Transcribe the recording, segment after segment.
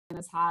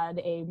has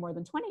had a more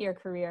than 20-year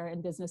career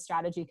in business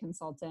strategy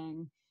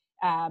consulting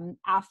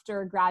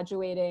after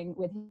graduating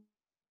with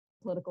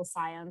political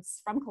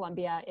science from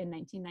Columbia in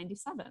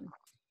 1997.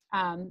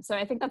 So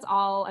I think that's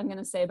all I'm going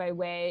to say by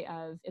way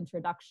of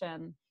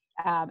introduction.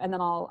 And then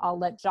I'll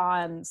let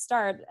John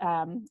start.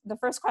 The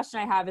first question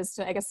I have is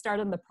to, I guess, start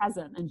in the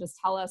present and just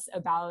tell us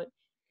about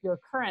your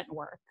current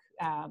work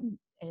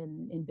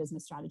in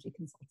business strategy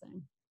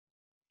consulting.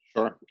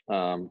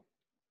 Sure.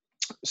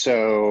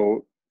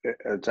 So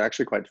it's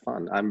actually quite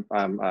fun.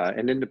 I'm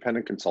an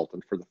independent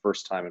consultant for the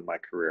first time in my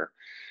career,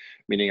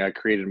 meaning I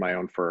created my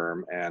own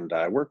firm, and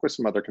I work with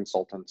some other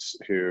consultants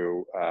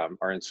who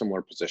are in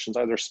similar positions,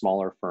 either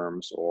smaller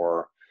firms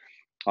or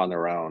on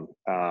their own.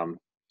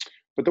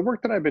 But the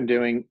work that I've been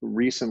doing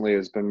recently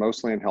has been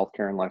mostly in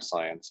healthcare and life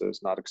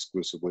sciences, not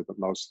exclusively, but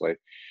mostly.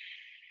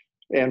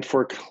 And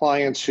for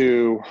clients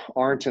who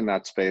aren't in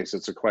that space,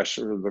 it's the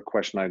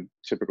question I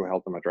typically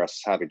help them address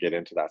is how to get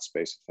into that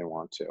space if they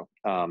want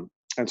to.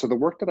 And so the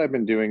work that I've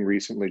been doing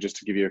recently, just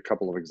to give you a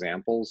couple of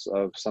examples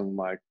of some of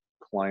my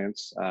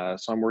clients.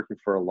 So I'm working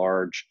for a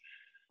large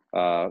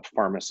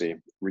pharmacy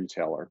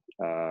retailer.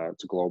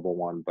 It's a global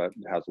one, but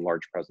it has a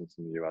large presence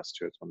in the US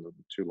too. It's one of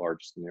the two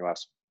largest in the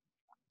US.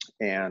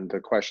 And the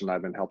question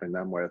I've been helping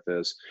them with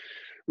is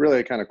really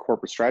a kind of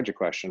corporate strategy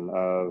question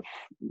of,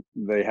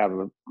 they have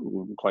a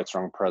quite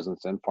strong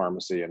presence in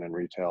pharmacy and in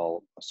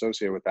retail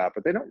associated with that,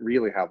 but they don't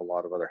really have a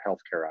lot of other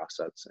healthcare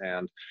assets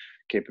and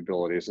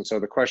capabilities. And so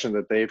the question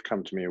that they've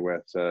come to me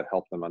with to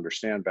help them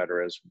understand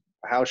better is,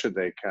 how should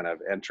they kind of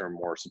enter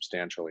more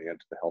substantially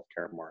into the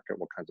healthcare market?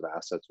 What kinds of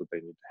assets would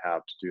they need to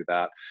have to do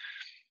that?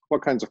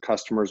 What kinds of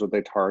customers would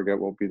they target?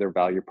 What will be their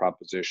value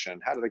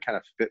proposition? How do they kind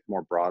of fit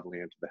more broadly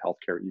into the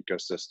healthcare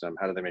ecosystem?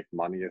 How do they make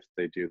money if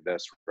they do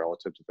this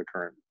relative to the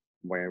current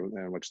way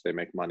in which they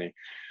make money?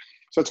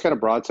 So it's kind of a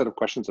broad set of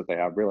questions that they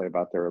have really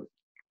about their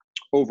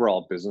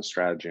overall business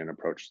strategy and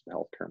approach to the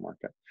healthcare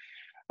market.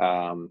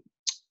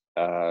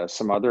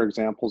 Some other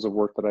examples of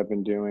work that I've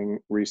been doing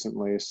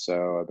recently.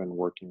 So I've been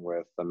working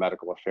with the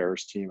medical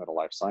affairs team at a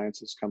life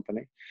sciences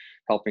company,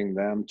 helping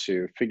them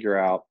to figure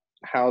out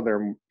how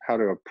to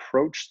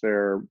approach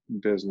their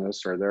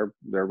business or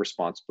their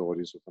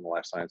responsibilities within the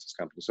life sciences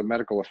company. So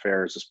medical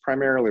affairs is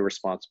primarily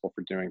responsible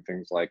for doing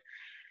things like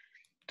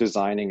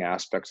designing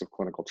aspects of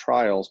clinical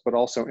trials, but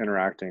also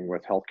interacting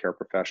with healthcare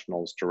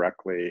professionals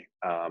directly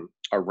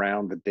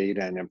around the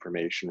data and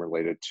information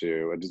related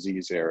to a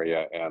disease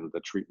area and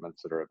the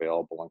treatments that are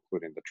available,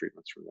 including the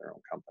treatments from their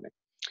own company.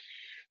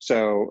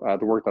 So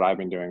the work that I've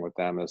been doing with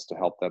them is to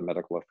help the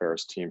medical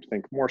affairs team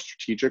think more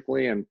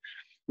strategically and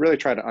really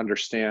try to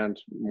understand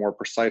more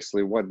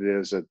precisely what it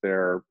is that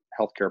their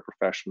healthcare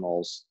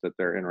professionals that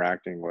they're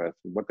interacting with,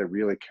 what they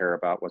really care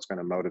about, what's going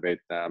to motivate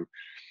them,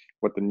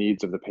 what the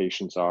needs of the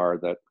patients are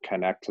that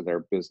connect to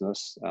their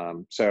business.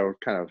 So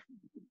kind of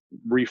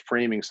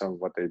reframing some of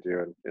what they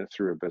do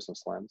through a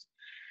business lens.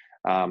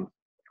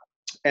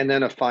 And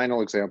then a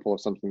final example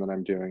of something that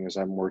I'm doing is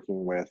I'm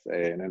working with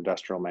an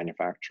industrial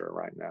manufacturer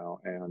right now,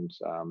 and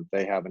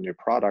they have a new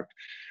product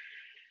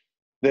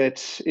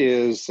that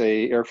is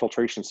a air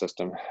filtration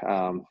system,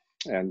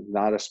 and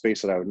not a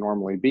space that I would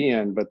normally be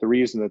in. But the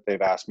reason that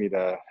they've asked me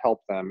to help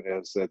them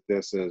is that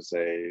this is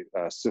a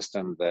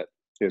system that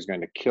is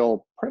going to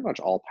kill pretty much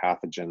all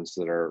pathogens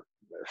that are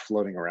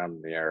floating around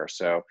in the air.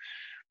 So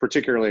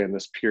particularly in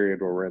this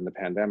period where we're in the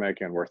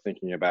pandemic and we're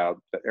thinking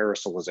about the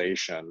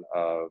aerosolization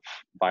of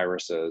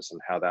viruses and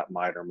how that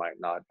might or might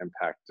not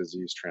impact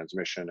disease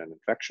transmission and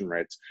infection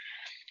rates,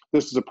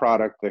 this is a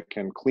product that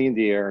can clean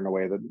the air in a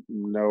way that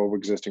no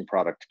existing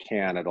product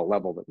can, at a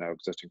level that no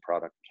existing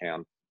product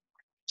can.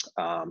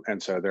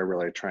 And so they're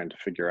really trying to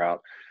figure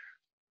out,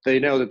 they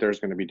know that there's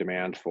going to be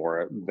demand for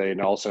it. They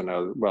also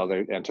know, well,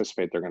 they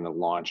anticipate they're going to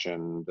launch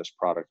in this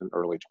product in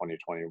early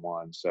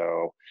 2021.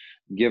 So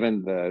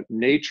given the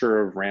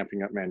nature of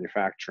ramping up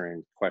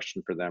manufacturing, the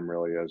question for them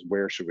really is,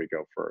 where should we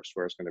go first?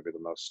 Where's going to be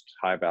the most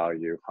high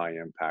value, high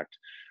impact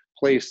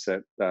place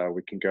that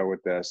we can go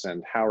with this,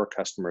 and how are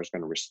customers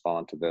going to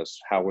respond to this?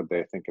 How would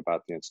they think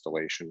about the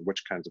installation?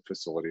 Which kinds of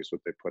facilities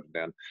would they put it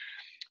in?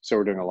 So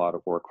we're doing a lot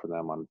of work for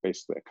them on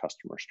basically a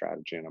customer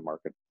strategy and a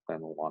market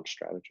and a launch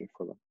strategy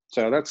for them.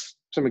 So that's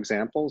some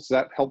examples. Is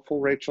that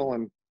helpful, Rachel?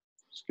 And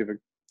just give a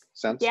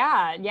sense?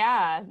 Yeah.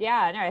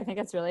 No, I think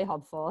it's really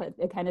helpful.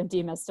 It kind of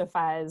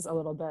demystifies a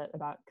little bit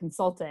about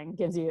consulting,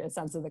 gives you a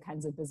sense of the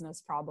kinds of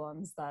business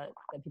problems that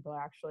people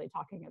are actually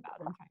talking about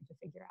and trying to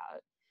figure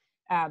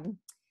out.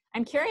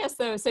 I'm curious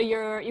though, so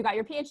you got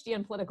your PhD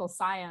in political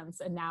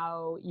science, and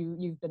now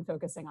you've been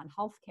focusing on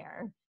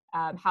healthcare.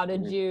 How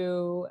did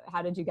you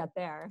get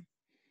there?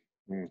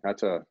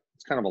 It's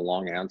kind of a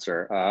long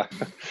answer,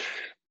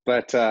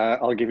 but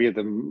I'll give you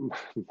the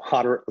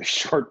moderately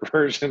short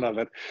version of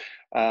it.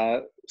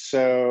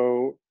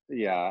 So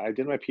yeah, I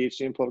did my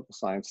PhD in political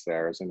science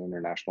there, as in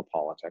international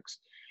politics,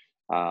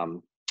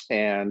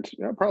 and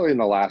probably in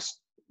the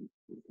last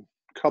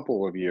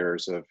couple of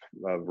years of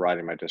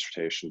writing my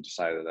dissertation,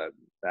 decided that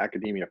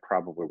academia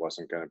probably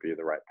wasn't going to be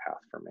the right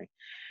path for me.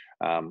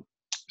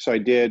 So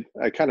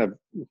I kind of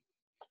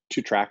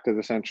too tracted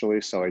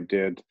essentially. So I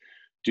did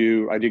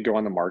go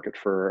on the market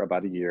for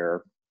about a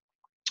year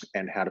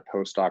and had a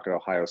postdoc at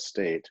Ohio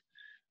State,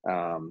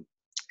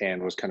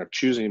 and was kind of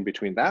choosing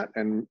between that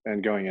and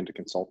going into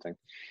consulting.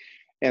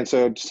 And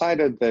so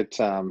decided that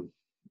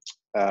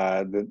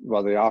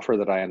the offer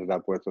that I ended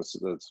up with was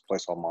this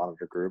place called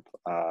Monitor Group,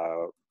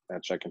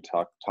 which I can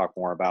talk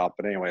more about.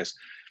 But anyways,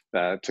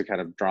 to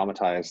kind of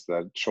dramatize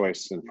the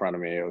choice in front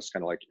of me, it was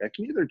kind of like, I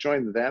can either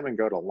join them and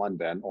go to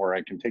London, or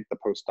I can take the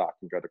postdoc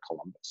and go to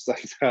Columbus.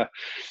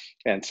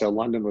 And so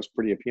London was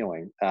pretty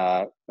appealing.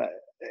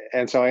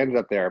 And so I ended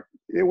up there.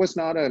 It was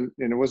not an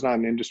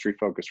industry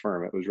focused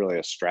firm. It was really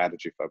a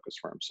strategy focused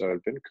firm. So it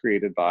had been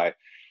created by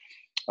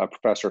a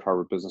professor at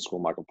Harvard Business School,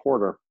 Michael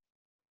Porter,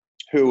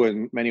 who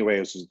in many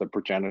ways is the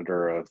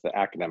progenitor of the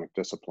academic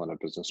discipline of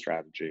business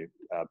strategy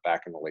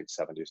back in the late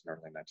 70s and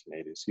early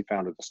 1980s. He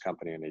founded this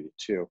company in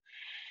 82.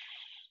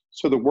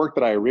 So the work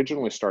that I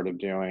originally started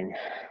doing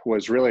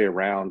was really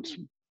around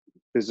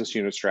business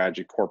unit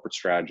strategy, corporate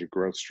strategy,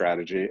 growth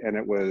strategy, and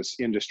it was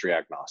industry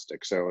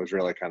agnostic. So it was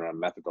really kind of a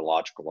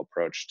methodological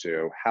approach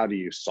to how do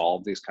you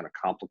solve these kind of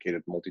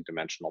complicated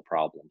multidimensional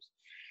problems.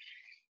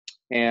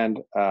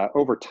 And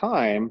over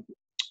time,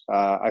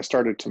 I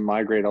started to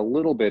migrate a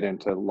little bit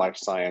into life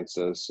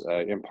sciences,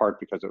 in part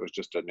because it was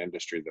just an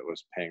industry that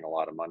was paying a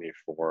lot of money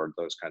for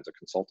those kinds of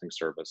consulting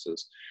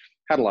services.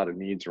 Had a lot of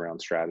needs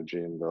around strategy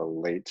in the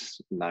late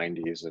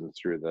 90s and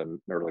through the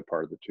early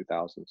part of the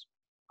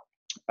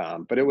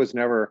 2000s. But it was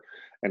never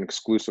an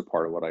exclusive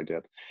part of what I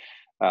did.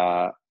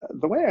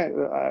 The way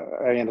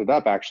I ended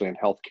up actually in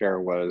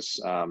healthcare was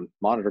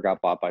Monitor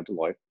got bought by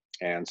Deloitte.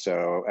 And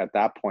so at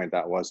that point,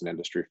 that was an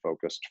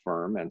industry-focused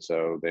firm, and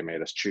so they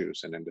made us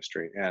choose an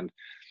industry. And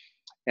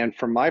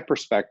from my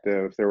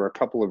perspective, there were a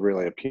couple of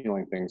really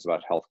appealing things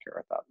about healthcare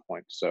at that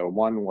point. So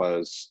one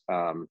was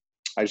I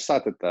just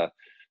thought that the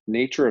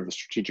nature of the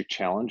strategic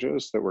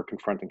challenges that were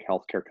confronting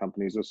healthcare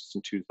companies, this was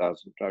in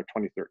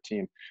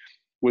 2013,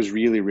 was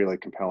really, really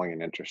compelling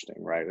and interesting,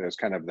 right? It was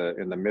kind of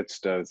in the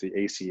midst of the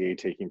ACA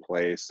taking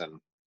place, and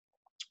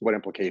what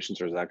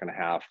implications is that going to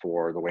have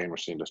for the way in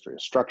which the industry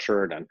is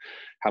structured and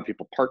how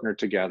people partner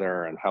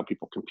together and how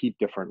people compete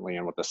differently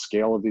and what the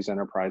scale of these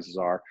enterprises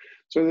are.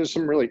 So there's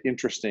some really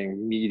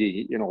interesting,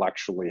 meaty,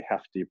 intellectually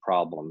hefty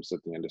problems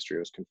that the industry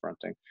was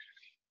confronting.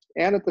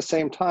 And at the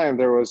same time,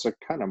 there was a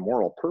kind of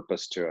moral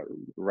purpose to it,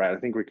 right? I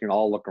think we can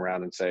all look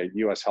around and say,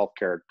 US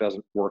healthcare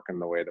doesn't work in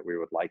the way that we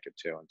would like it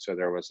to. And so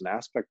there was an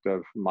aspect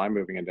of my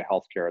moving into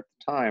healthcare at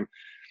the time,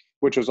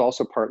 which was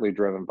also partly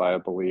driven by a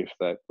belief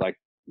that, like,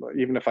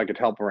 even if I could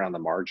help around the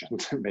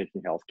margins and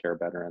making healthcare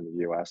better in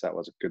the US, that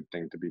was a good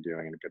thing to be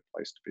doing and a good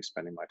place to be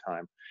spending my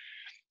time.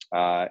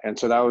 And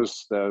so that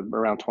was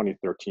around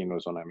 2013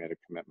 was when I made a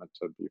commitment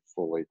to be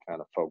fully kind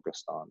of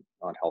focused on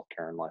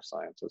healthcare and life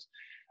sciences.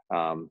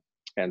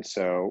 And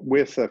so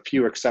with a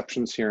few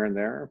exceptions here and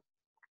there,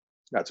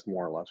 that's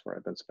more or less where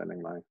I've been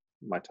spending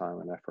my time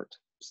and effort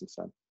since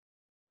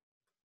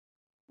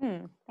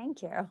then.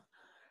 Thank you.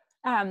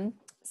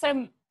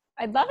 So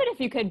I'd love it if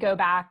you could go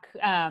back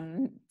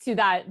to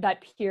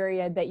that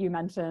period that you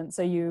mentioned.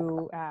 So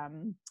you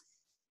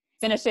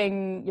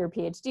finishing your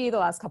PhD the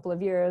last couple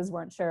of years,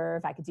 weren't sure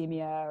if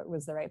academia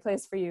was the right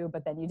place for you,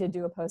 but then you did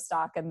do a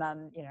postdoc and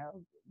then,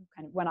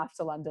 kind of went off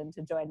to London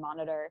to join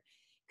Monitor.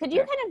 Could you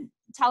kind of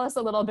tell us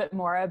a little bit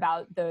more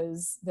about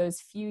those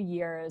few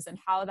years and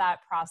how that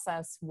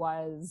process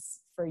was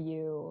for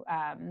you?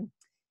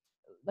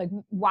 Like,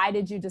 why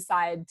did you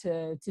decide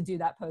to do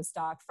that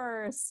postdoc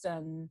first?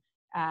 And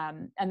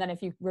then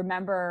if you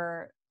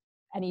remember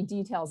any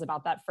details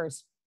about that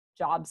first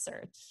job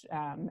search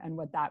and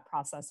what that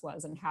process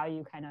was and how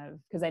you kind of,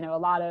 because I know a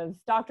lot of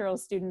doctoral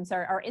students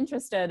are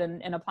interested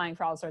in applying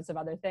for all sorts of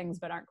other things,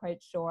 but aren't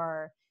quite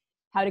sure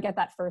how to get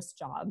that first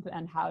job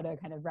and how to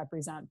kind of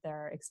represent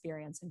their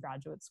experience in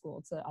graduate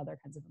school to other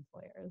kinds of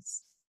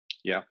employers.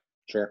 Yeah,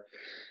 sure.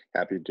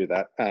 Happy to do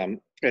that. And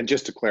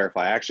just to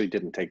clarify, I actually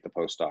didn't take the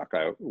postdoc.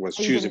 I was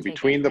choosing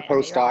between the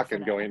postdoc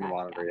and going to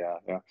Monitor.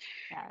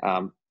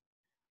 Yeah.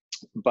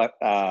 But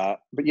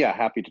yeah,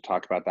 happy to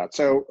talk about that.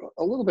 So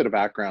a little bit of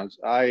background.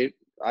 I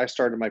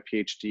started my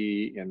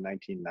PhD in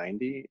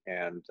 1990,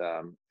 and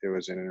it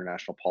was in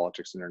international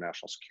politics,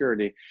 international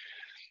security.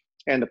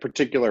 And the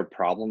particular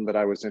problem that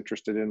I was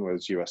interested in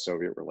was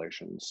US-Soviet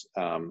relations.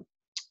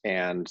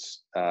 And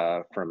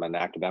from an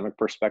academic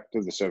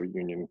perspective, the Soviet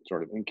Union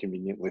sort of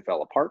inconveniently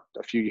fell apart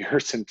a few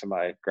years into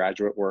my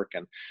graduate work.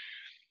 And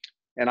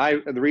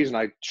the reason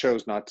I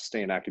chose not to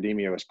stay in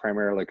academia was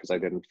primarily because I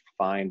didn't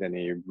find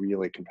any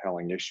really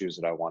compelling issues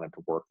that I wanted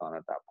to work on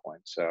at that point.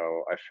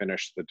 So I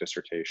finished the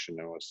dissertation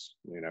and was,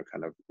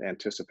 kind of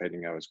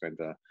anticipating I was going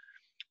to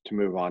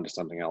move on to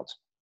something else.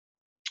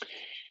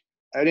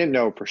 I didn't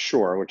know for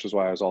sure, which is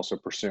why I was also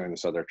pursuing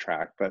this other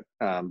track, but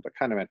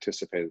kind of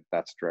anticipated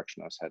that's the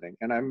direction I was heading.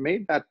 And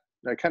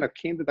I kind of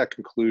came to that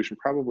conclusion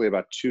probably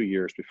about 2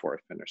 years before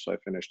I finished. So I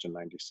finished in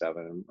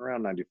 97, and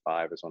around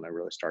 95 is when I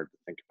really started to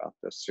think about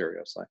this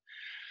seriously.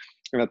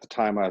 And at the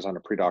time I was on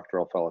a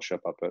predoctoral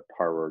fellowship up at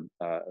Harvard,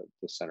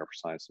 the Center for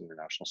Science and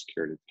International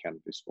Security at the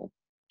Kennedy School.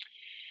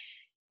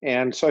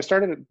 And so I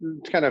started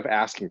kind of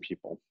asking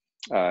people,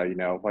 you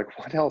know, like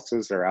what else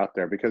is there out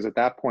there? Because at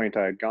that point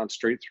I had gone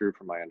straight through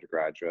from my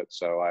undergraduate.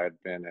 So I had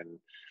been in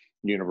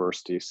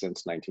university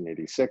since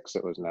 1986.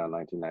 It was now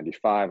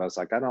 1995. I was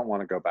like, I don't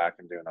want to go back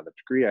and do another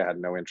degree. I had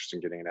no interest in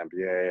getting an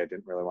MBA. I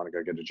didn't really want to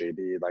go get a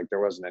JD. Like there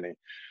wasn't any,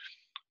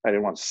 I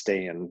didn't want to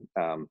stay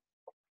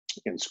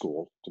in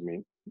school, to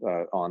be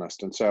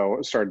honest. And so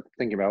I started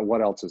thinking about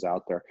what else is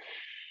out there.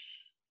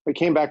 I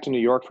came back to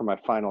New York for my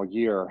final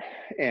year,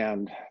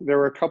 and there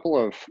were a couple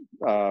of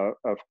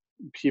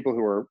people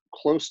who were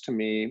close to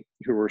me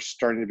who were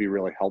starting to be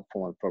really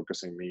helpful in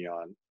focusing me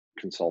on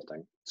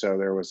consulting. So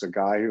there was a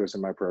guy who was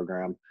in my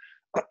program,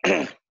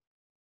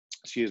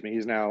 excuse me,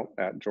 he's now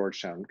at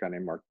Georgetown, a guy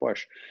named Mark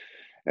Bush.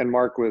 And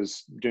Mark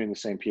was doing the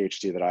same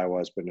PhD that I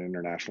was, but in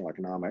international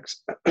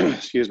economics,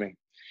 excuse me.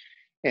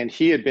 And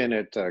he had been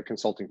at a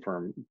consulting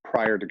firm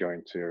prior to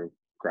going to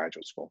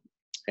graduate school.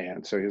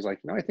 And so he was like,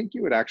 no, I think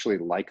you would actually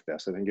like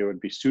this. I think it would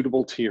be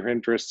suitable to your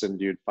interests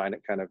and you'd find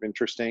it kind of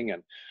interesting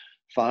and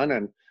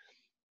fun.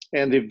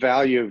 And the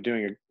value of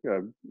doing a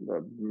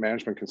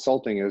management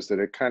consulting is that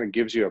it kind of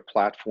gives you a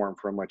platform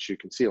from which you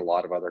can see a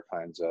lot of other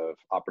kinds of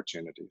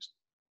opportunities.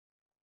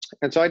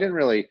 And so I didn't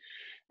really,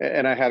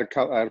 and I had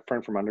a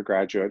friend from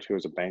undergraduate who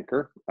was a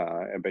banker,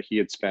 but he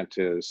had spent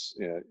his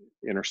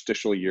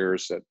interstitial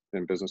years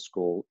in business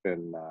school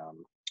in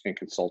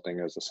consulting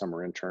as a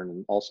summer intern,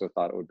 and also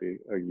thought it would be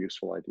a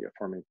useful idea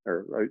for me,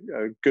 or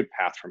a good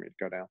path for me to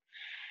go down.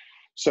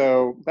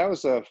 So that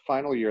was the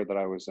final year that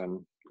I was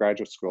in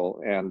graduate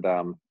school,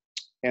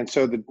 and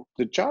so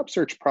the job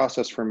search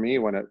process for me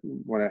when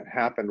it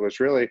happened was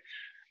really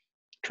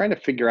trying to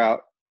figure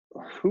out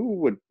who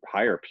would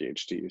hire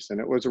PhDs. And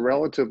it was a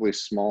relatively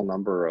small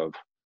number of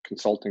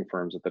consulting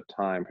firms at the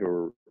time who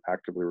were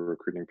actively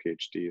recruiting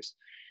PhDs.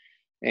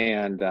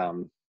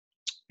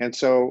 And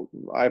so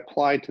I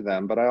applied to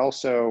them, but I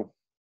also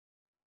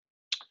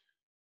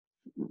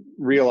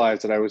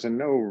realized that I was in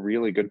no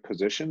really good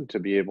position to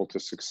be able to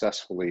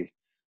successfully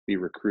be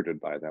recruited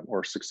by them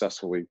or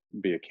successfully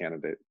be a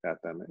candidate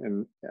at them.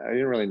 And I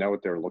didn't really know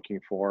what they were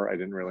looking for. I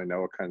didn't really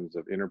know what kinds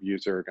of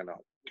interviews they were going to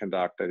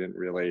conduct. I didn't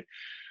really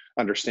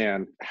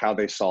understand how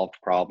they solved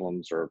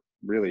problems or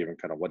really even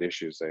kind of what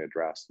issues they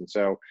addressed. And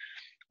so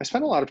I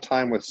spent a lot of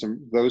time with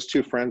those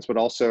two friends, but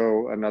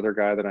also another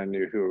guy that I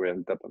knew who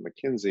ended up at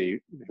McKinsey,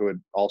 who had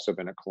also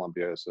been at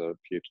Columbia as a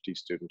PhD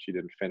student. He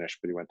didn't finish,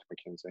 but he went to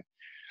McKinsey.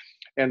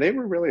 And they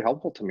were really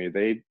helpful to me.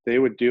 They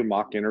would do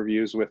mock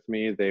interviews with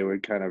me. They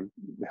would kind of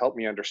help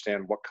me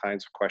understand what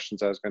kinds of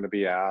questions I was going to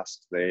be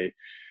asked. They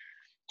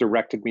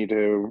directed me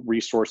to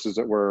resources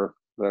that are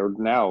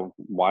now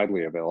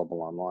widely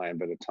available online,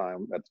 but at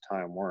the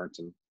time weren't.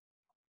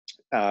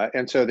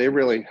 And so they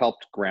really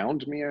helped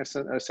ground me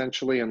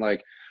essentially in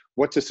like,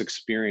 what's this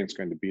experience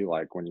going to be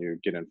like when you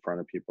get in front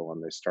of people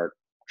and they start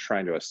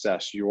trying to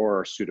assess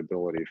your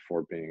suitability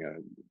for being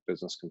a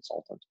business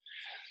consultant.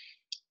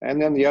 And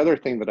then the other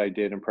thing that I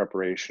did in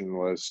preparation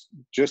was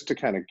just to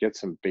kind of get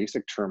some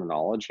basic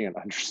terminology and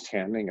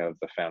understanding of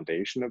the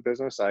foundation of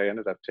business. I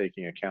ended up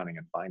taking accounting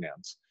and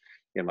finance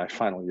in my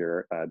final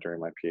year during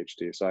my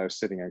PhD. So I was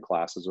sitting in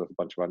classes with a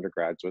bunch of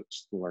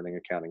undergraduates learning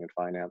accounting and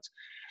finance.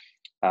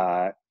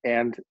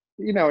 And,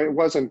 you know,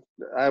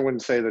 I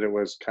wouldn't say that it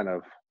was kind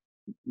of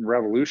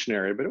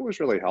revolutionary, but it was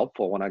really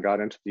helpful when I got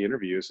into the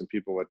interviews and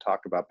people would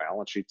talk about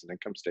balance sheets and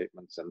income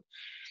statements and,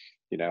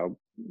 you know,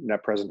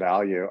 net present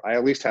value. I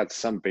at least had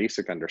some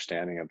basic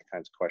understanding of the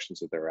kinds of questions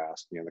that they were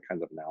asking and the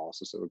kinds of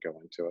analysis that would go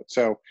into it.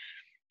 So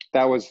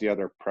that was the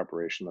other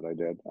preparation that I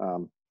did.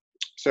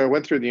 So I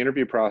went through the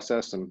interview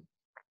process,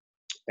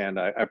 and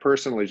I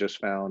personally just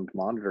found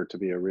Monitor to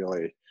be a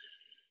really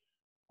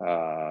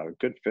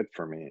good fit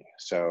for me.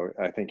 So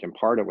I think in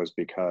part it was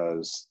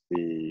because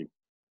the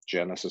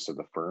genesis of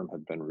the firm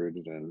had been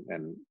rooted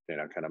in you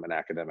know, kind of an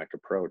academic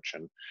approach.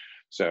 And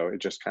so it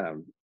just kind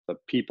of, the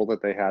people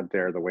that they had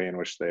there, the way in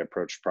which they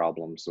approached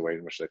problems, the way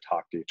in which they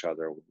talked to each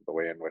other, the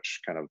way in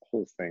which kind of the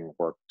whole thing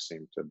worked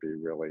seemed to be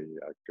really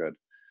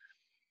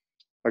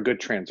a good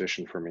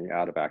transition for me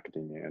out of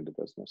academia into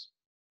business.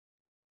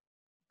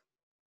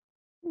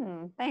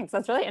 Thanks.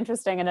 That's really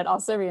interesting. And it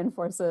also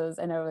reinforces,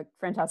 I know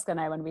Francesca and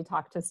I, when we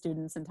talk to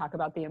students and talk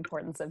about the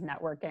importance of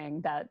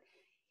networking, that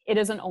it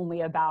isn't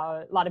only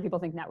about, a lot of people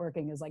think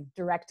networking is like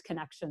direct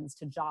connections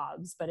to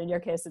jobs, but in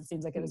your case, it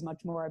seems like it was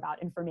much more about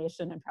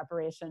information and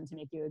preparation to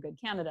make you a good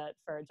candidate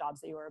for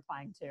jobs that you were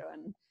applying to,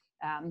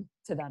 and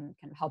to then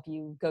kind of help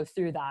you go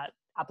through that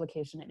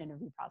application and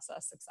interview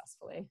process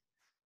successfully.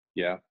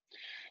 Yeah,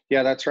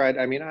 that's right.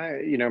 I mean,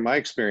 you know, my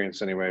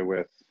experience anyway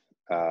with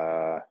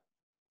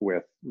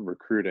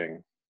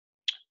recruiting,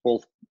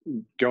 both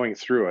going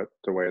through it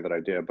the way that I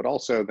did, but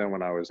also then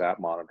when I was at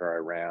Monitor, I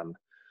ran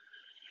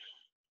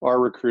our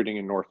recruiting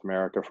in North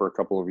America for a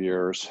couple of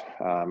years,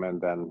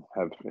 and then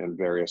have in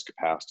various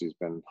capacities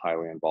been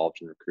highly involved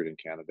in recruiting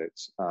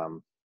candidates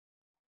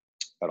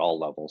at all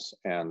levels.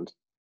 And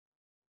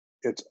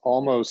it's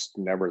almost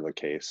never the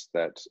case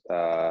that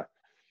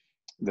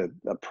that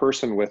a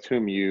person with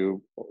whom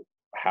you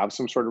have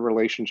some sort of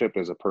relationship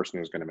is a person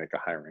who's going to make a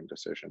hiring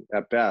decision.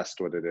 At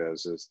best, what it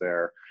is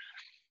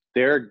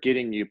they're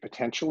getting you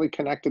potentially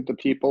connected to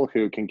people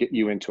who can get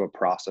you into a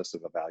process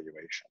of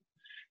evaluation.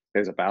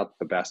 Is about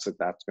the best that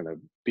that's going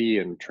to be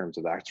in terms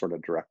of that sort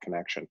of direct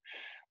connection.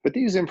 But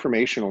these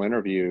informational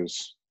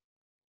interviews,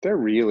 they're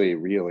really,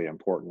 really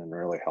important and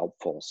really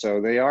helpful.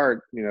 So they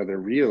are, they're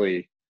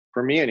really,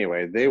 for me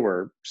anyway, they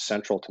were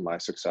central to my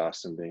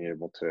success in being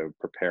able to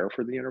prepare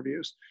for the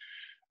interviews.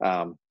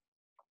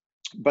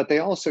 But they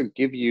also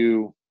give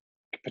you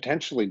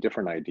potentially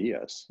different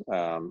ideas.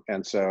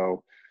 And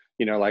so,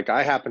 like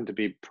I happened to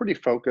be pretty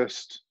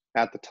focused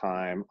at the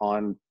time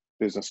on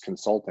business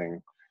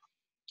consulting,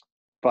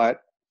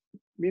 but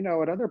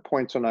at other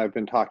points when I've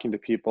been talking to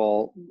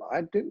people,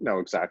 I didn't know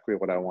exactly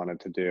what I wanted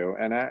to do.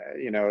 And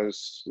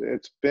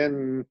it's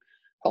been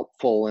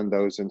helpful in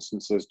those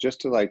instances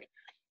just to like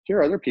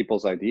hear other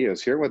people's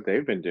ideas, hear what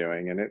they've been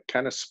doing. And it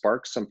kind of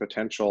sparks some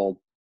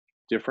potential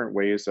different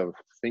ways of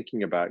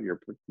thinking about your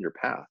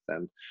path.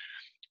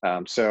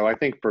 And so I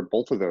think for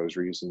both of those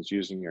reasons,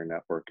 using your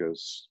network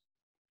is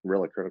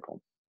really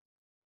critical.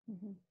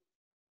 Mm-hmm.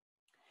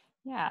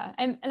 Yeah.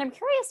 And I'm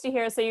curious to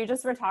hear, so you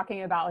just were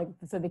talking about like,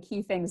 so the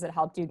key things that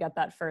helped you get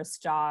that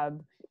first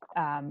job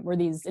were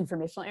these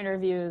informational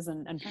interviews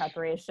and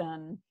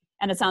preparation.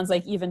 And it sounds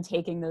like even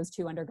taking those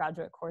 2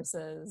 undergraduate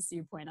courses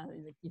you point out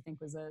that you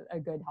think was a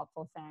good,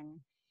 helpful thing.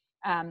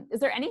 Is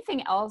there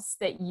anything else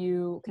that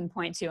you can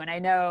point to? And I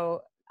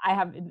know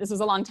this was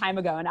a long time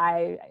ago and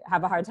I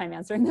have a hard time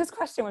answering this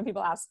question when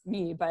people ask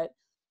me, but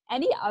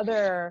any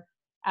other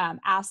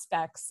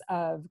aspects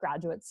of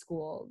graduate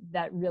school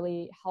that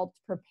really helped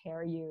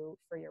prepare you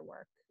for your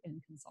work in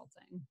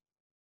consulting?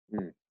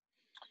 Mm.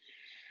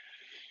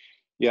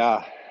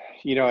 Yeah,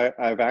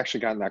 I've actually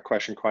gotten that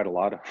question quite a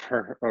lot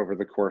over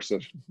the course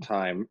of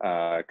time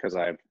because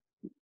I've,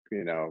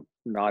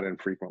 not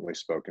infrequently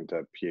spoken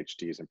to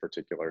PhDs in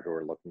particular who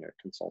are looking at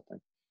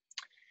consulting.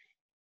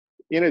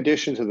 In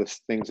addition to the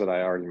things that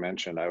I already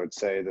mentioned, I would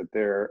say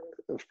that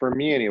for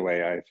me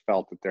anyway, I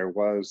felt that there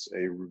was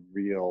a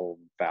real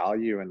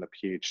value in the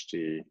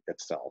PhD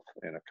itself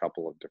in a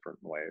couple of different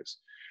ways.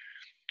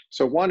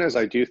 So one is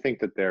I do think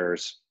that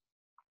there's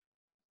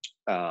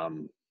a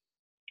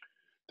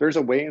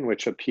way in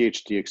which a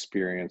PhD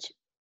experience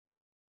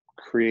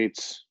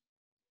creates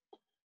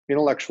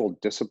intellectual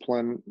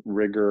discipline,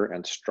 rigor,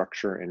 and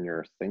structure in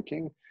your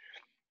thinking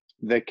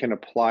that can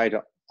apply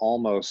to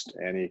almost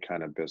any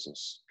kind of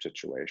business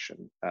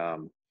situation.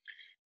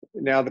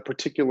 Now, the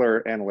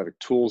particular analytic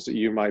tools that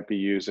you might be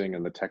using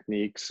and the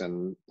techniques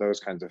and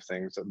those kinds of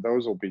things,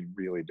 those will be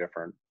really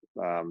different.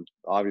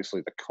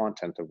 Obviously, the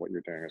content of what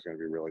you're doing is going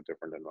to be really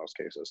different in most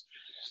cases.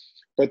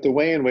 But the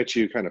way in which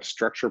you kind of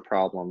structure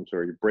problems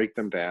or you break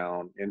them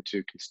down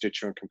into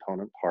constituent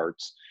component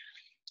parts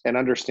and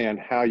understand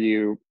how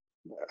you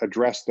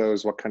address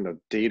those, what kind of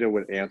data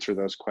would answer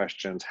those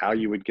questions, how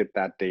you would get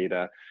that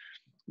data,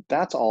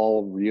 that's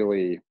all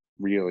really,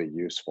 really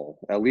useful,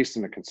 at least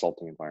in a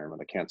consulting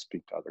environment. I can't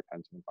speak to other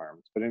kinds of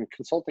environments, but in a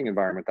consulting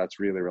environment, that's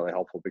really, really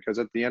helpful because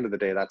at the end of the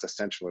day, that's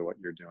essentially what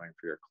you're doing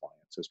for your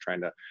clients, is trying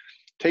to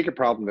take a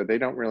problem that they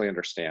don't really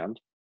understand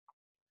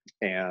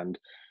and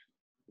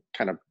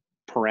kind of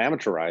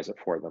parameterize it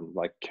for them,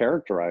 like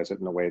characterize it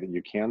in a way that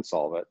you can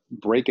solve it,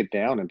 break it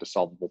down into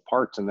solvable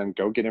parts, and then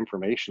go get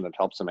information that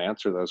helps them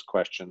answer those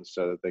questions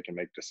so that they can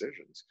make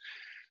decisions.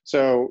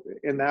 So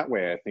in that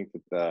way, I think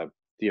that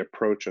the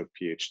approach of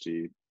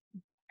PhD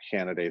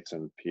candidates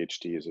and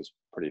PhDs is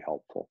pretty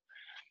helpful.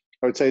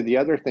 I would say the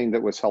other thing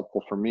that was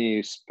helpful for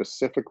me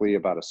specifically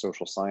about a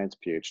social science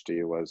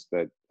PhD was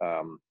that,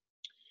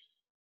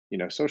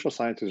 social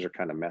sciences are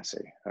kind of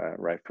messy,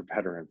 right? For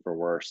better and for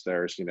worse.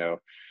 There's,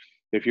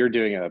 if you're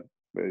doing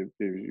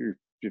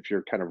if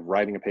you're kind of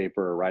writing a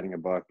paper or writing a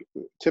book,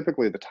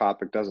 typically the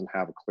topic doesn't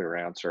have a clear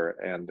answer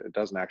and it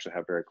doesn't actually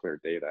have very clear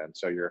data. And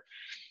so you're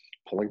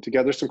pulling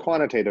together some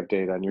quantitative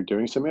data and you're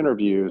doing some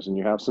interviews and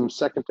you have some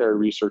secondary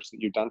research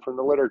that you've done from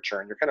the literature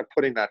and you're kind of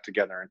putting that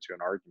together into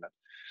an argument.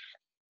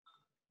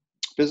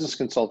 Business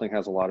consulting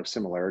has a lot of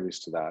similarities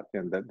to that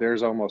in that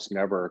there's almost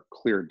never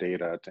clear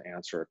data to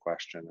answer a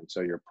question. And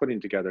so you're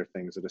putting together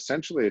things that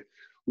essentially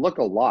look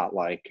a lot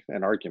like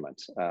an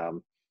argument,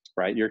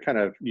 right? You're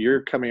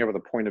coming up with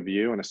a point of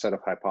view and a set of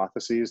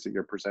hypotheses that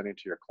you're presenting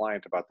to your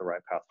client about the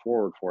right path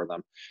forward for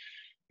them.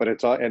 But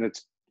it's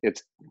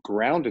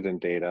grounded in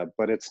data,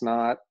 but it's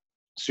not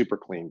super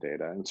clean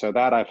data. And so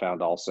that I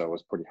found also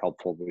was pretty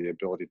helpful, the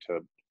ability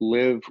to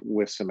live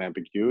with some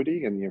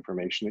ambiguity in the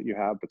information that you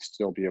have, but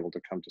still be able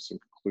to come to some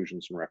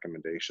conclusions and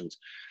recommendations.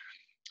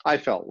 I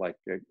felt like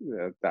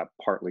that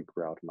partly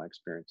grew out of my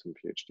experience in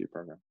the PhD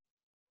program.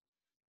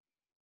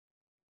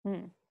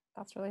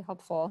 That's really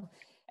helpful.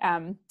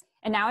 And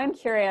now I'm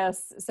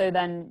curious, so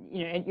then,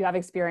 you have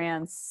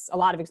a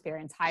lot of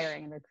experience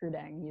hiring and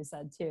recruiting, you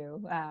said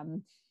too.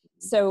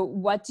 So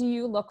what do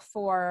you look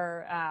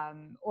for,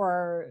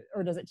 or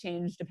does it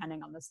change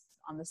depending on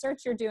the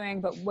search you're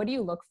doing, but what do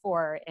you look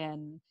for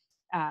in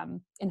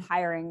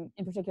hiring,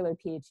 in particular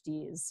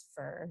PhDs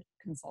for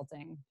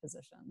consulting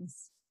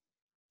positions?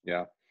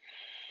 Yeah.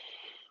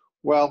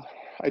 Well,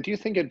 I do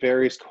think it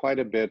varies quite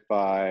a bit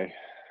by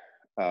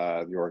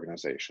the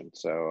organization.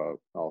 So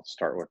I'll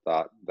start with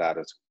that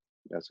as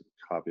a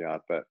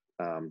caveat. But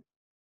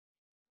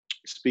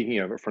speaking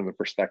of it from the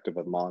perspective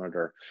of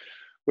Monitor,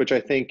 which I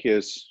think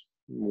is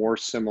more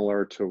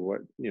similar to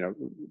what,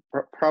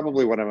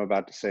 probably what I'm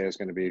about to say is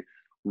going to be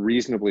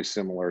reasonably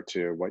similar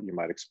to what you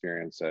might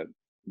experience at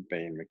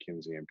Bain,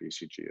 McKinsey, and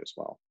BCG as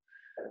well,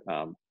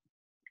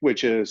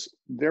 which is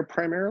they're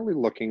primarily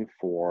looking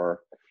for,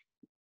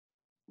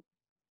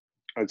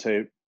 I'd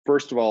say,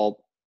 first of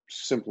all,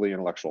 simply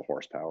intellectual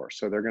horsepower.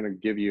 So they're going to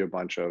give you a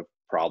bunch of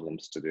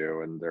problems to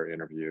do in their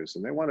interviews,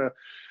 and they want to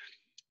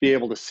be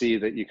able to see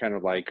that you kind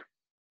of like,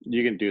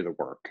 you can do the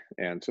work.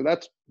 And so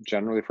that's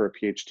generally for a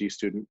PhD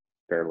student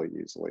fairly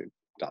easily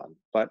done,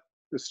 but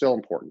it's still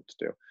important to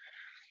do.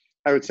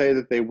 I would say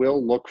that they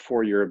will look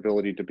for your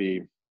ability to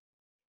be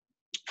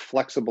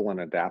flexible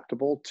and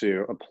adaptable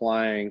to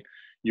applying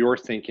your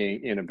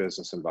thinking in a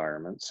business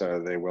environment.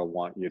 So they will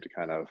want you to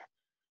kind of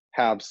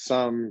have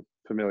some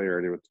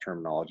familiarity with the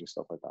terminology,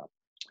 stuff like that.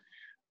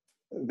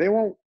 They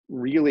won't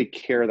really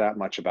care that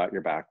much about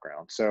your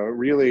background. So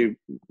really,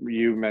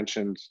 you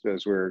mentioned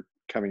as we're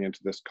coming into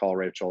this call,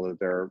 Rachel, that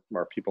there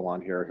are people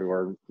on here who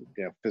are,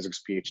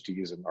 physics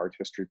PhDs and art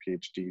history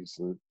PhDs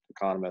and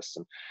economists,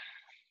 and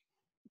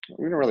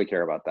we don't really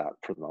care about that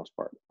for the most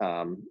part.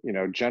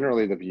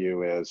 Generally the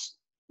view is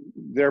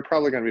they're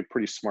probably going to be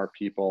pretty smart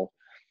people.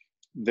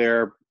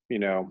 Their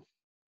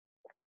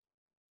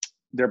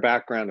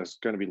background is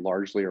going to be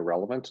largely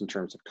irrelevant in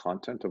terms of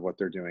content of what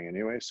they're doing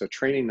anyway. So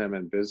training them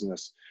in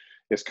business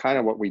is kind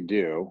of what we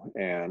do.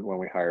 And when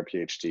we hire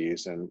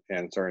PhDs, and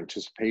it's our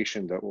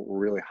anticipation that what we're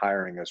really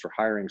hiring is we're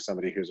hiring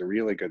somebody who's a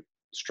really good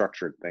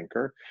structured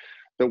thinker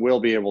that will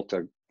be able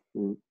to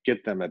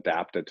get them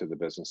adapted to the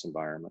business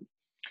environment.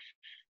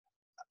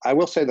 I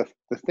will say the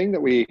thing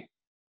that we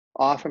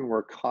often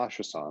were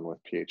cautious on with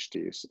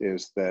PhDs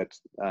is that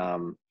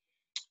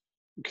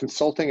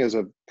consulting is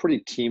a pretty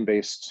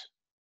team-based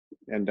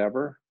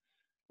endeavor.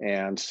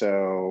 And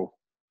so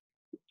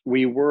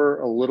we were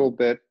a little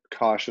bit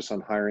cautious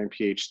on hiring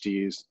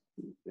PhDs,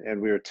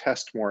 and we would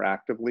test more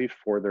actively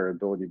for their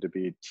ability to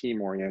be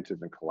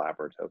team-oriented and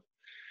collaborative.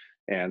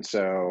 And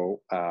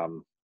so,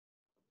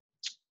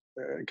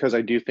 because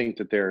I do think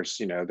that there's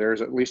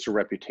at least a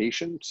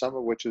reputation, some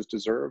of which is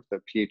deserved,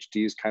 that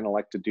PhDs kind of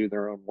like to do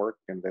their own work,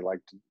 and they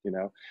like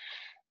to,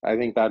 I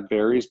think that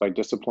varies by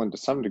discipline to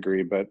some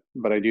degree, but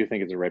I do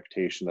think it's a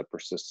reputation that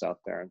persists out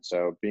there. And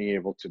so being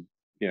able to,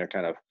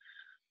 kind of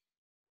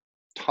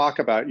talk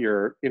about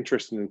your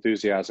interest and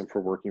enthusiasm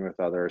for working with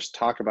others,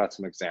 talk about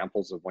some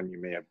examples of when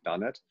you may have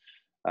done it,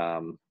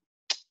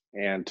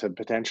 and to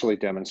potentially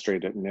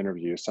demonstrate it in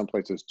interviews. Some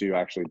places do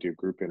actually do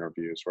group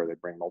interviews where they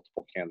bring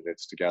multiple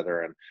candidates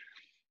together and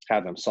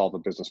have them solve a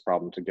business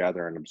problem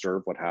together and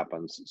observe what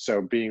happens.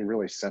 So being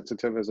really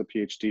sensitive as a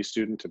PhD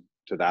student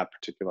to that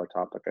particular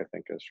topic, I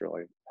think is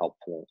really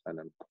helpful and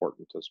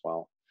important as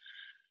well.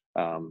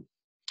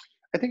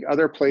 I think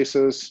other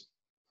places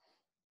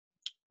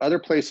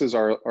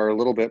are a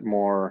little bit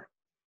more,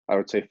 I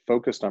would say,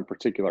 focused on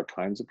particular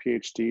kinds of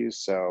PhDs.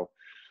 So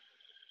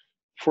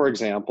for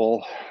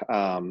example,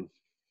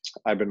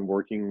 I've been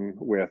working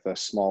with a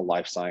small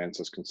life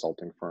sciences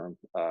consulting firm,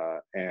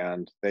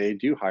 and they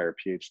do hire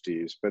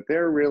PhDs, but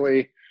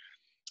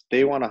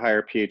they want to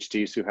hire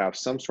PhDs who have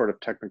some sort of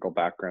technical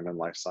background in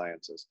life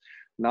sciences,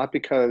 not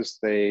because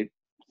they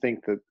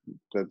think that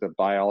the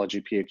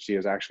biology PhD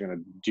is actually going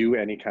to do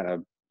any kind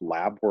of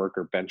lab work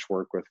or bench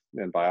work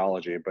in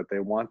biology, but they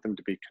want them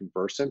to be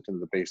conversant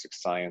in the basic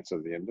science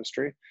of the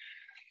industry.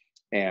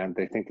 And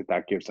they think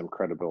that gives them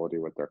credibility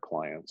with their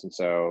clients. And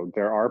so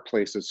there are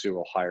places who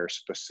will hire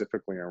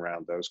specifically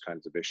around those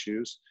kinds of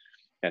issues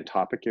and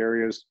topic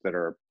areas that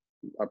are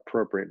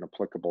appropriate and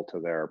applicable to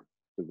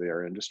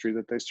their industry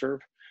that they serve.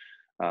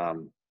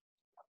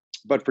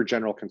 But for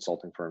general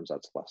consulting firms,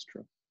 that's less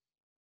true.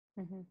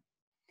 Mm-hmm.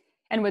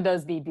 And would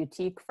those be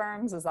boutique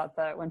firms? Is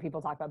that when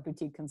people talk about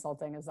boutique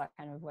consulting, is that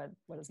kind of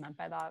what is meant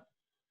by that?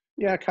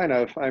 Yeah, kind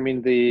of. I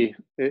mean,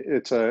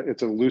 it's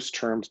a loose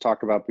term to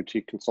talk about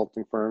boutique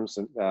consulting firms,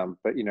 and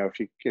but if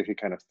you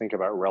kind of think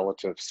about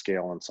relative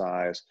scale and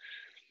size,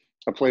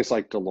 a place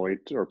like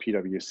Deloitte or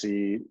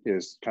PwC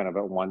is kind of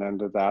at one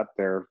end of that.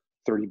 They're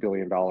 $30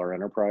 billion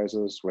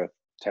enterprises with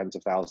tens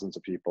of thousands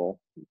of people.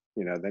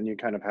 Then you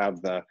kind of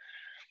have the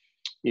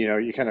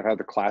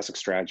classic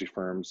strategy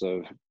firms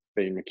of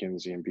Bain,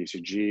 McKinsey, and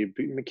BCG.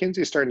 McKinsey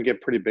is starting to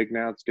get pretty big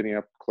now. It's getting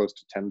up close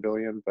to 10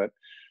 billion, but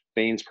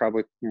Bain's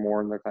probably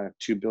more in the kind of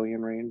 2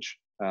 billion range.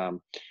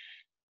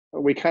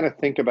 We kind of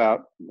think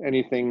about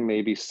anything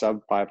maybe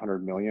sub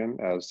 500 million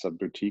as a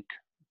boutique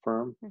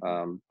firm.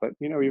 But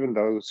even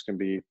those can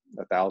be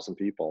 1,000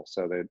 people.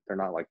 So they're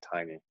not like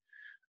tiny.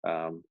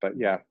 But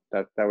yeah,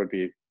 that would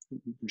be,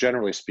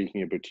 generally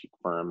speaking, a boutique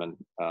firm.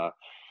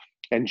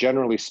 And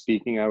generally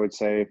speaking, I would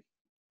say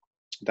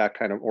that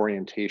kind of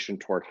orientation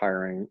toward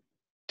hiring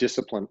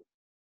discipline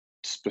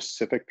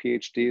specific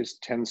PhDs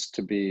tends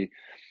to be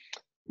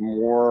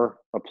more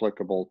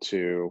applicable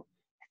to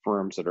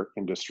firms that are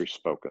industry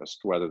focused,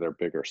 whether they're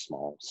big or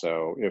small.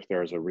 So if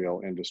there's a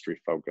real industry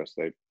focus,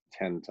 they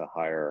tend to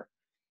hire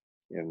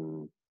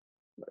in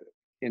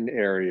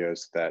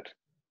areas that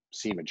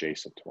seem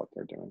adjacent to what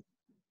they're doing.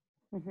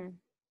 Mm-hmm.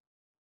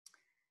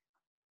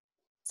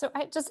 So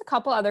just a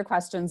couple other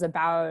questions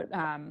about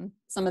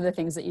some of the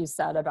things that you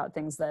said about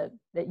things that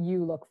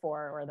you look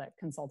for, or that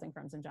consulting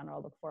firms in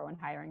general look for when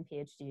hiring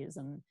PhDs.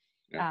 And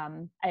Yeah.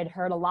 I'd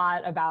heard a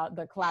lot about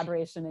the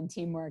collaboration and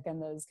teamwork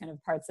and those kind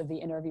of parts of the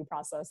interview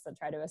process that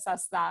try to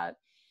assess that.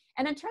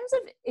 And in terms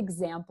of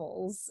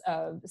examples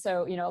of,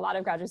 so, a lot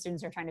of graduate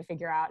students are trying to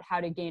figure out how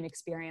to gain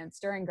experience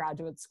during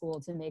graduate school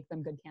to make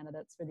them good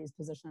candidates for these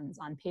positions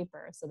on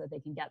paper so that they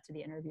can get to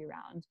the interview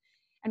round.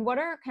 And what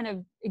are kind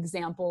of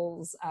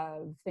examples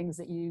of things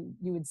that you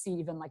would see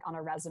even like on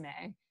a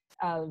resume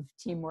of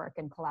teamwork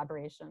and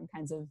collaboration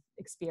kinds of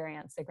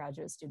experience that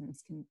graduate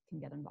students can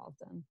get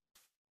involved in?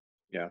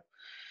 Yeah,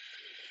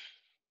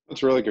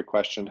 that's a really good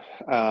question.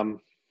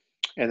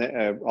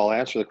 And I'll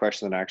answer the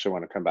question, and I actually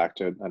want to come back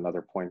to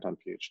another point on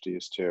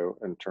PhDs too,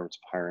 in terms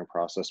of hiring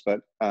process.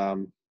 But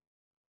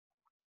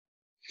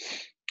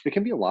it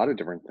can be a lot of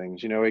different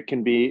things. It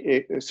can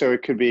be, so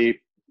it could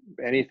be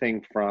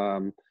anything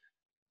from,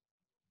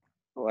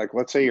 like,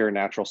 let's say you're a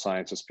natural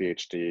sciences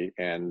PhD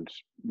and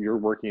you're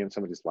working in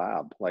somebody's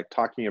lab, like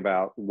talking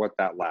about what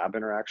that lab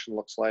interaction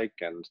looks like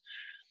and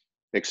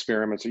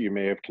experiments that you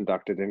may have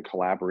conducted in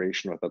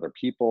collaboration with other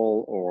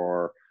people,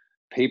 or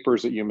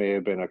papers that you may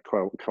have been a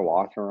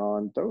co-author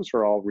on. Those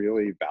are all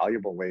really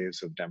valuable ways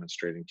of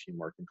demonstrating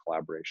teamwork and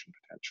collaboration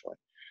potentially.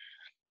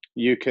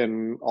 You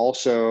can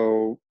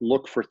also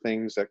look for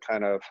things that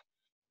kind of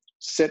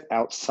sit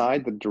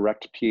outside the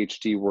direct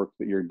PhD work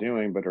that you're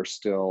doing, but are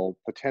still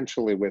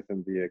potentially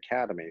within the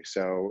academy.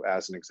 So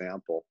as an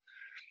example,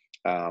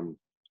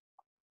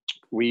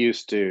 we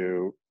used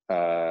to,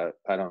 I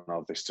don't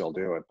know if they still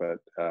do it,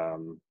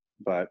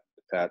 but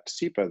at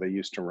SEPA, they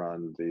used to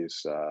run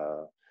these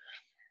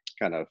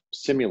kind of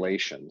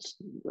simulations.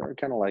 They're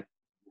kind of like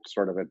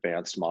sort of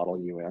advanced model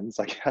UNs,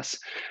 I guess,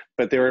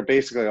 but they were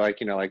basically like,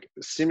 like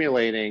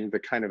simulating the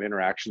kind of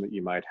interaction that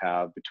you might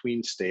have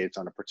between states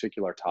on a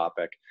particular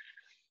topic.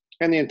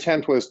 And the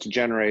intent was to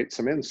generate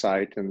some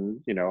insight and,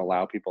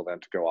 allow people then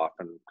to go off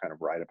and kind of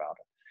write about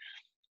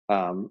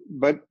it.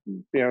 But,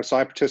 so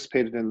I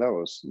participated in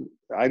those.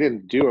 I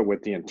didn't do it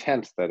with the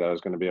intent that I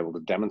was going to be able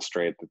to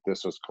demonstrate that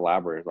this was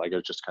collaborative. Like, it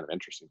was just kind of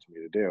interesting to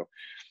me to do.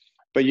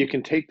 But you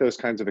can take those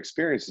kinds of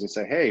experiences and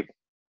say, hey,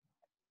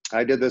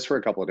 I did this for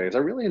a couple of days. I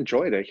really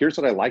enjoyed it. Here's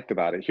what I liked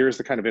about it. Here's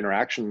the kind of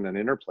interaction and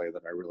interplay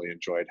that I really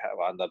enjoyed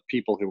on the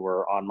people who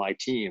were on my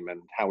team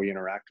and how we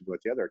interacted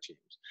with the other teams.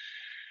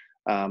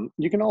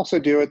 You can also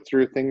do it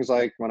through things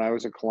like, when I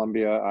was at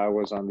Columbia, I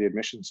was on the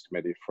admissions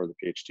committee for the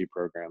PhD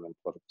program in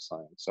political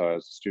science. So I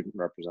was a student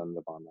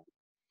representative on that.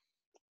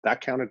 That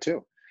counted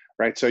too,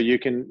 right? So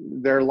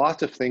there are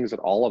lots of things that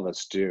all of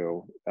us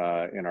do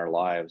in our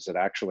lives that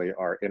actually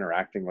are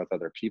interacting with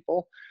other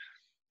people.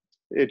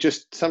 It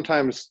just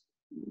sometimes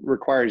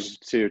requires you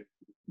to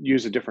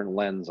use a different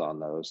lens on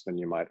those than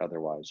you might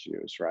otherwise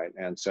use, right?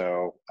 And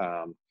so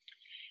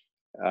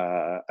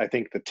I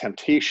think the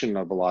temptation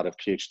of a lot of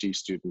PhD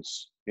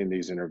students in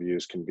these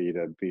interviews can be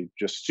to be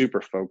just super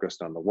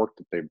focused on the work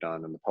that they've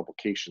done and the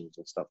publications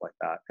and stuff like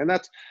that. And I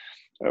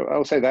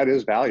will say that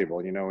is valuable.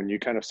 When you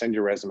kind of send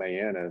your resume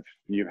in, and if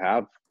you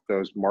have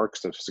those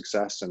marks of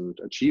success and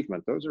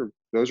achievement, those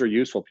are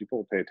useful. People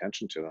will pay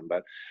attention to them.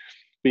 But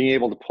being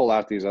able to pull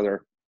out these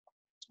other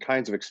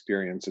kinds of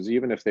experiences,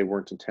 even if they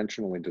weren't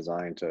intentionally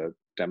designed to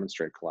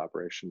demonstrate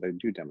collaboration, they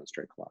do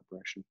demonstrate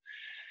collaboration.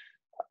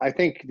 I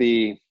think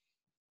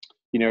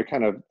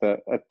kind of the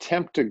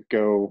attempt to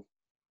go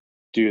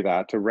do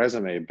that, to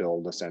resume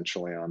build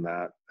essentially on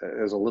that,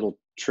 is a little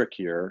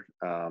trickier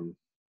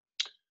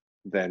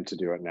than to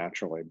do it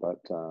naturally. But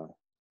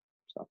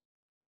so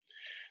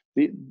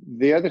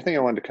the other thing I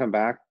wanted to come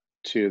back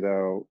to,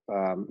 though,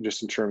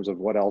 just in terms of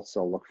what else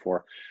they'll look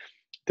for,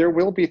 there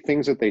will be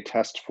things that they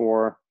test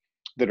for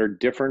that are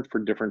different for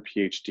different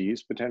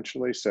PhDs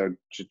potentially. So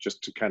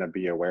just to kind of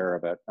be aware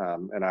of it.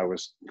 And I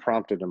was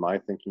prompted in my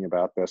thinking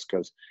about this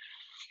because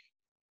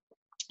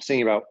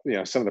seeing about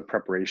some of the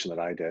preparation that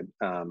I did.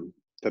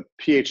 The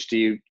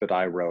PhD that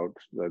I wrote,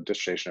 the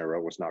dissertation I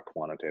wrote, was not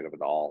quantitative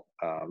at all.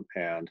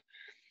 And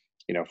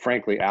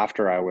frankly,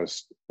 after I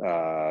was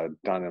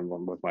done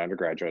with my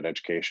undergraduate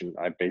education,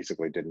 I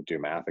basically didn't do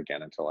math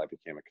again until I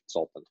became a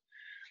consultant.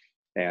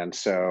 And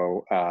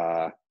so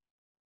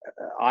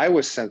I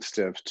was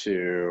sensitive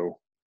to,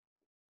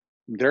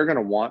 they're going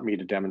to want me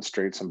to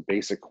demonstrate some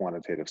basic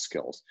quantitative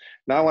skills.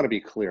 Now, I want to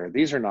be clear,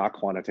 these are not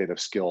quantitative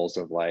skills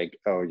of like,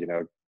 they're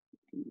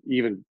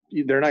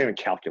not even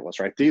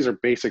calculus, right? These are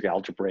basic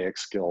algebraic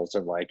skills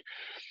of like,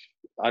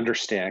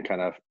 understand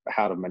kind of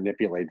how to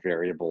manipulate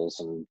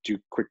variables and do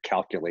quick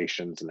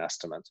calculations and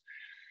estimates.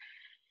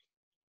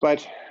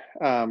 But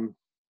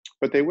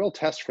they will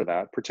test for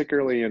that,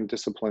 particularly in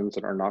disciplines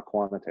that are not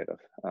quantitative.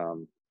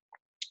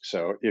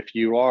 So if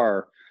you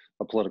are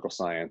a political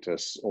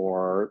scientist,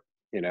 or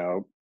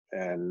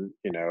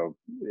you know,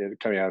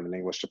 coming out of an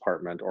English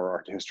department or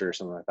art history or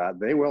something like that,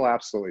 they will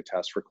absolutely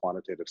test for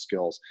quantitative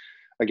skills.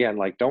 Again,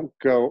 like, don't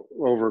go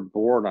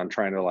overboard on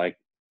trying to like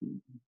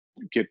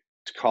get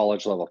to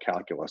college level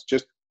calculus.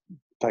 Just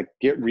like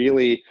get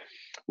really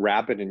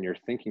rapid in your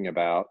thinking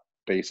about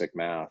basic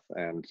math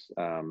and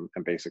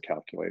basic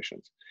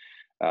calculations.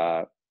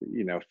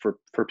 You know,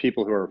 for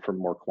people who are from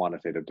more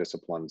quantitative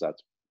disciplines,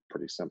 that's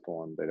pretty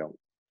simple, and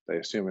they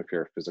assume if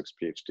you're a physics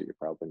PhD, you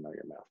probably know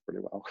your math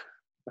pretty well.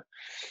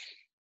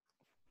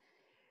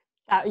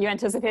 You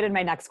anticipated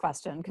my next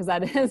question, because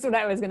that is what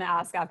I was going to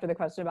ask after the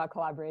question about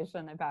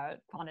collaboration, about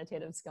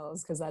quantitative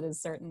skills, because that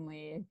is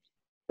certainly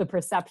the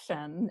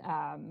perception,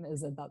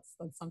 is that that's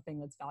something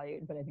that's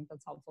valued, but I think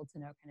that's helpful to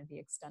know kind of the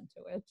extent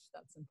to which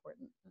that's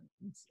important,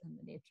 and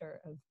the nature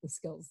of the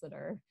skills that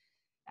are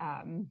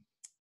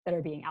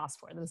being asked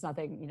for. There's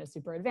nothing, you know,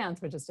 super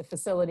advanced, but just a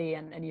facility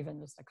and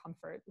even just a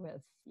comfort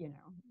with, you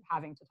know,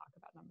 having to talk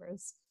about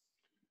numbers.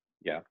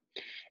 Yeah,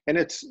 and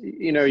it's,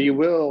 you know, you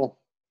will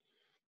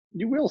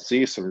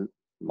see some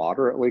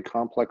moderately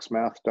complex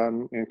math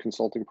done in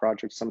consulting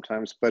projects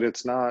sometimes, but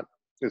it's not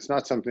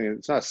something,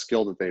 it's not a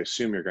skill that they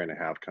assume you're going to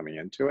have coming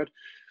into it.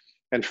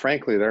 And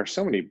frankly, there are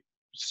so many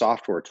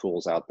software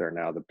tools out there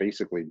now that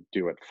basically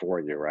do it for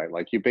you, right?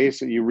 Like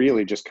you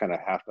really just kind of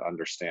have to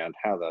understand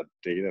how the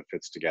data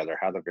fits together,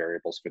 how the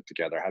variables fit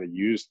together, how to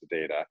use the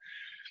data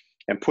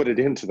and put it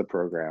into the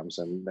programs,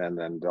 and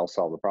then they'll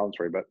solve the problems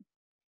for you.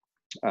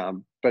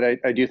 But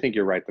I do think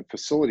you're right. The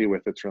facility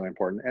with it's really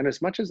important. And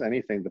as much as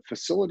anything, the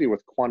facility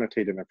with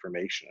quantitative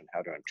information and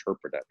how to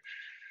interpret it.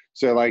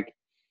 So like,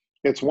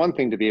 it's one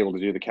thing to be able to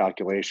do the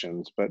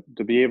calculations, but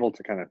to be able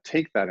to kind of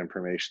take that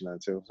information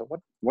and say, so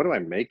what do I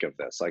make of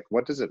this? Like,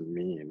 what does it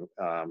mean?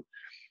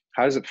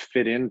 How does it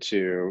fit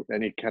into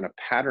any kind of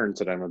patterns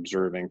that I'm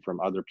observing from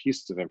other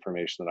pieces of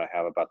information that I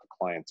have about the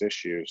client's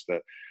issues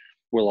that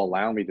will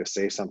allow me to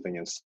say something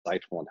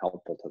insightful and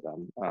helpful to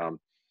them?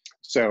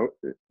 So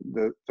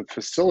the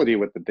facility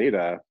with the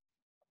data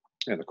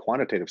and the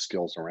quantitative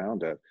skills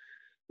around it,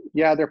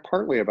 yeah, they're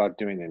partly about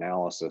doing the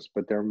analysis,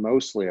 but they're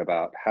mostly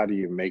about how do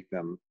you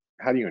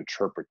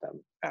interpret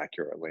them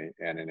accurately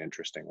and in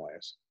interesting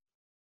ways.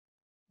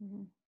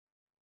 Mm-hmm.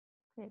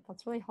 Great,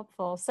 that's really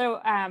helpful. So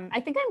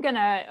I think I'm going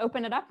to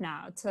open it up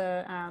now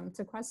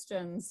to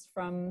questions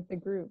from the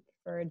group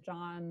for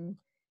John,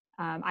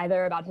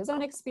 either about his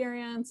own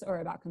experience or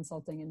about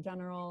consulting in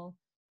general.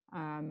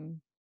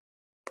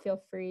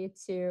 Feel free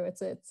to,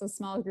 it's a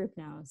small group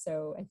now,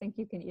 so I think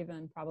you can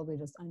even probably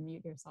just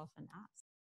unmute yourself and ask.